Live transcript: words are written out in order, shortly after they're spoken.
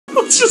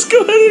Let's just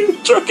go ahead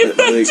and truck it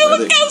back to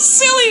look how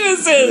silly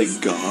this is. Are they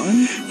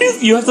gone?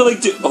 You have to like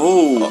do.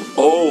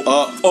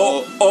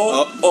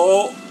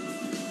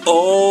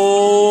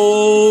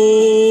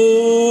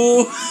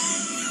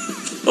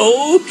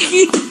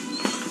 Okay.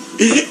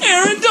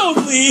 Aaron,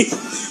 don't leave.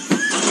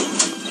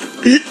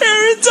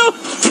 Aaron, don't.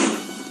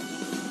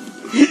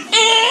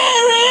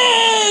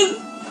 Aaron!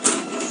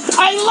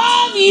 I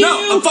love you!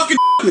 No, I'm fucking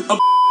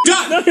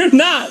done! No, you're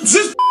not.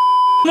 This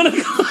I'm gonna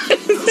go.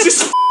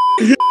 This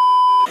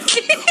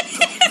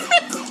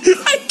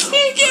I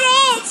can't get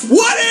off!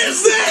 What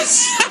is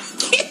this? I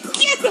can't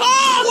get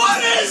off!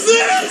 What is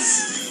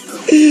this?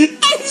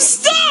 I'm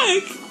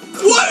stuck!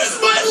 What is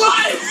my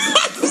life?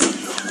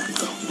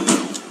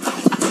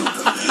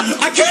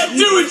 I can't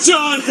do it,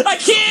 John! I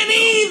can't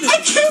either! I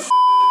can't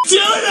do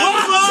it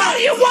anymore! I'll tell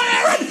you what,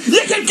 Aaron!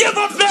 You can give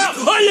up now,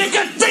 or you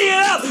can figure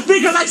it out,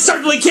 because I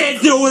certainly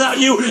can't do it without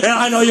you, and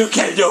I know you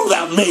can't do it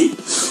without me.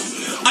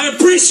 I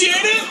appreciate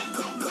it,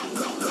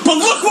 but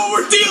look what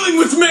we're dealing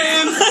with,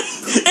 man!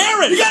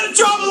 Aaron! You gotta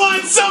draw the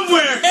line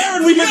somewhere!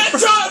 Aaron, we gotta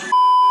draw a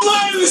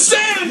line in the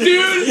sand,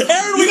 dude!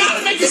 Aaron, you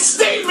gotta make a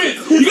statement!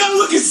 You gotta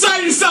look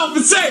inside yourself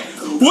and say,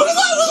 what am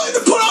I willing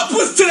to put up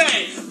with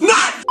today?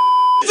 Not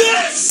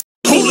this!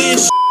 Holy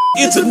shit,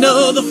 it's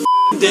another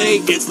day.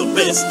 It's the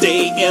best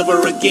day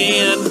ever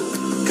again.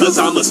 Cause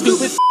I'm a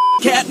stupid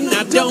cat and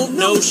I don't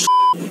know shit.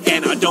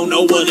 And I don't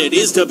know what it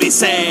is to be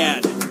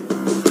sad.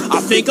 I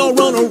think I'll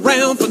run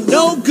around for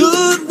no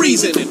good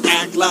reason and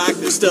act like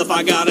there's stuff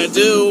I gotta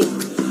do.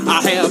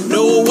 I have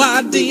no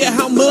idea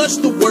how much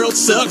the world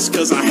sucks,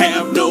 cause I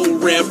have no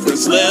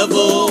reference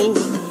level.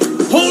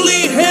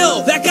 Holy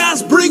hell, that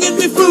guy's bringing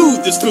me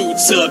food. This food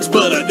sucks,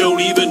 but I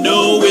don't even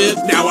know it.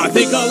 Now I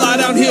think I'll lie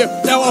down here.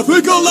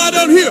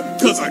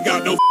 Cause I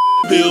got no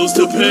bills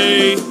to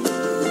pay.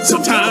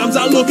 Sometimes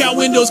I look out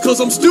windows cause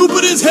I'm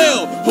stupid as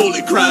hell.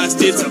 Holy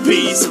Christ, it's a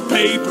piece of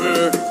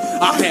paper.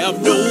 I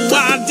have no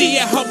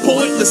idea how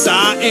pointless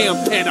I am,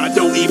 and I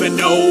don't even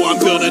know I'm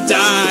gonna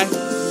die.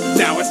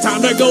 Now it's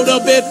time to go to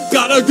bed.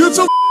 Gotta get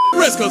some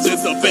rest cause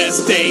it's the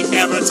best day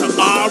ever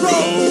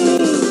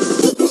tomorrow.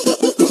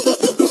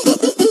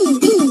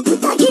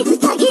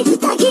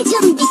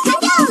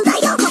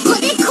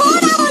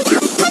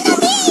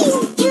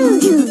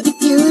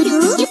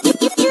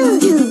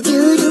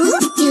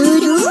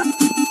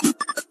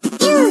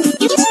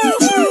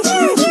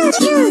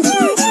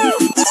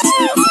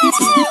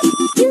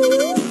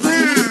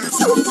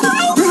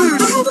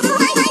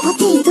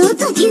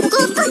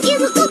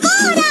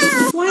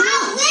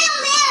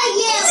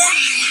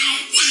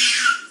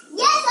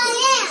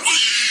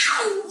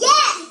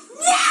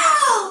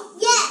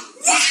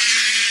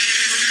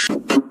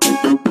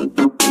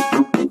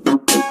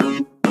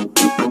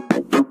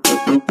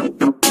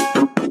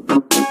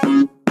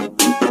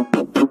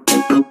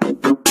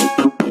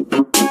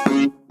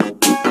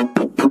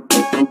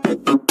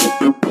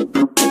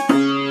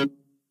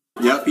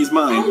 Yep, he's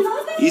mine.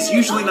 He's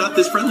usually not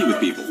this friendly with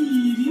people.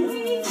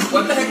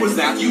 What the heck was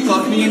that? Do you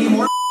love me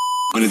anymore?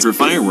 When it's for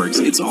fireworks,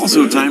 it's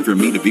also time for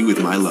me to be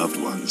with my loved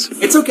ones.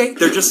 It's okay.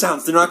 They're just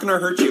sounds. They're not gonna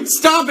hurt you.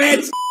 Stop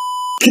it!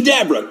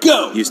 Kadabra,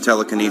 go! Use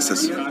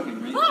telekinesis. Wake me up!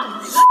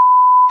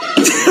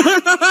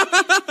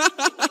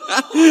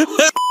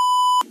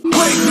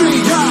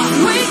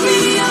 Wake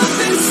me up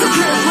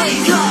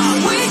inside!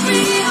 Wake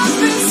me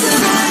up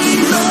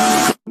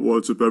inside!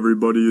 What's up,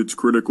 everybody? It's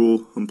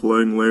Critical. I'm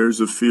playing Layers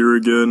of Fear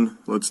again.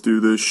 Let's do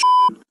this shit.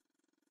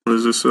 What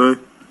does this say?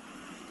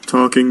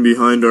 Talking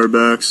behind our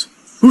backs.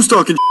 Who's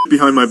talking shit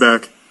behind my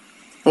back?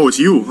 Oh, it's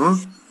you, huh?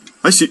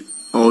 I see.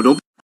 Oh, don't.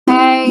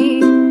 Hey,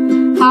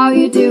 how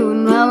you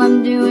doing? Well,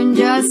 I'm doing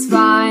just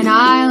fine.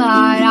 I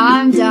lied,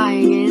 I'm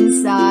dying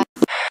inside.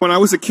 When I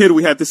was a kid,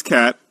 we had this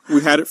cat.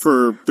 We had it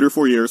for 3 or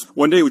 4 years.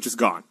 One day, it was just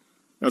gone.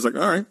 I was like,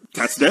 all right,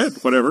 cat's dead,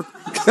 whatever.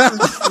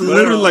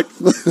 Literally, like,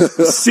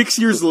 6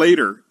 years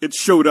later, it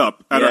showed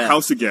up at our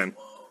house again.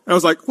 And I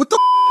was like, what the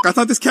f***? I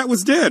thought this cat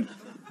was dead.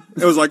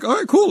 It was like, all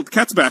right, cool, the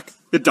cat's back.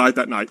 It died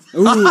that night.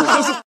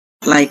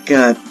 Like,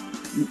 yeah.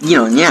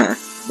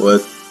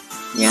 What?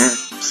 Yeah.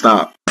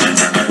 Stop.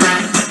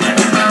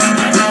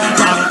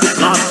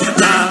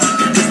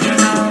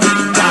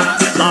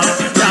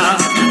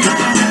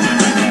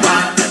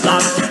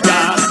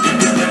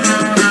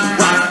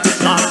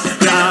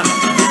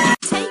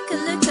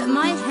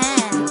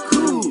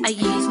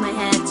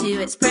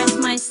 Express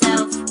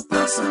myself.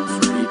 That sounds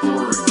pretty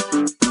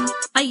boring.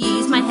 I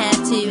use my hair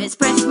to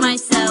express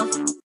myself.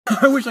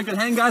 I wish I could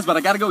hang, guys, but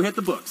I gotta go hit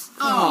the books.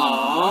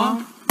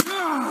 Aww.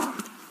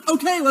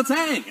 Okay, let's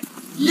hang.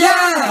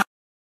 Yeah!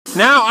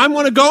 Now, I'm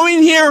gonna go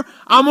in here,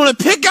 I'm gonna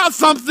pick out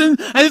something,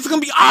 and it's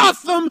gonna be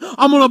awesome!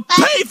 I'm gonna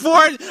pay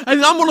for it,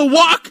 and I'm gonna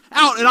walk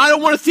out, and I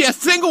don't wanna see a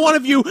single one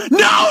of you!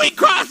 No, he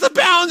crossed the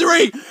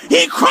boundary!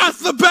 He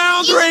crossed the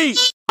boundary!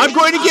 I'm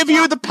going to give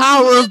you the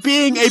power of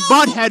being a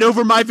butthead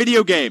over my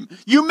video game.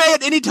 You may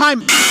at any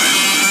time...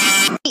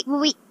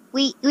 We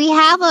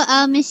have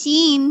a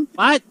machine.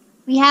 What?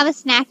 We have a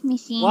snack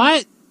machine.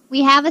 What?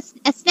 We have a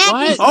snack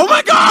machine. Oh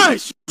my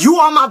gosh! You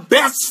are my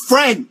best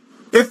friend!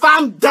 If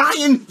I'm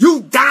dying,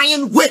 you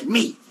dying with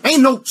me!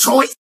 Ain't no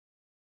choice.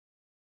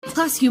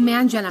 Plus,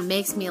 Humangena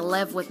makes me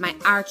live with my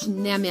arch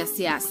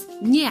nemesis,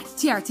 Nick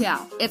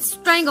Turtle. It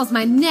strangles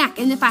my neck,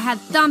 and if I had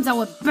thumbs, I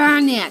would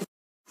burn it.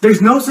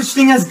 There's no such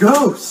thing as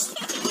ghosts.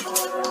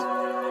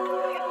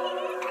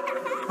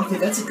 Okay,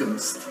 that's a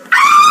ghost.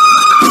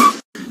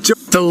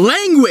 The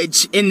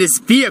language in this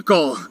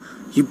vehicle.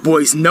 You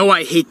boys know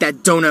I hate that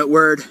donut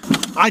word.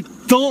 I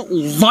don't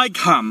like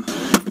him.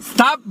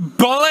 Stop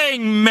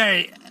bullying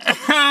me.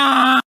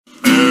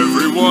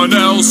 Everyone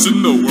else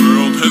in the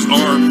world has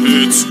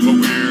armpits, but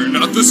we're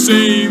not the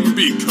same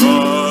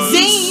because...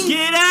 Zane!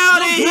 Get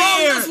out of Bro,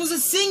 here! you're not supposed to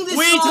sing this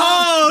We song.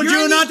 told You're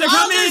you in not the to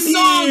come other in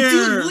song. here!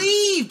 Dude,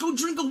 leave! Go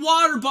drink a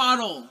water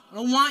bottle. I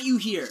don't want you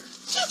here.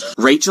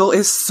 Rachel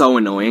is so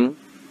annoying.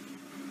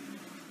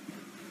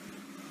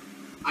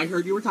 I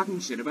heard you were talking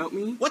shit about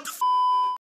me. What the f***?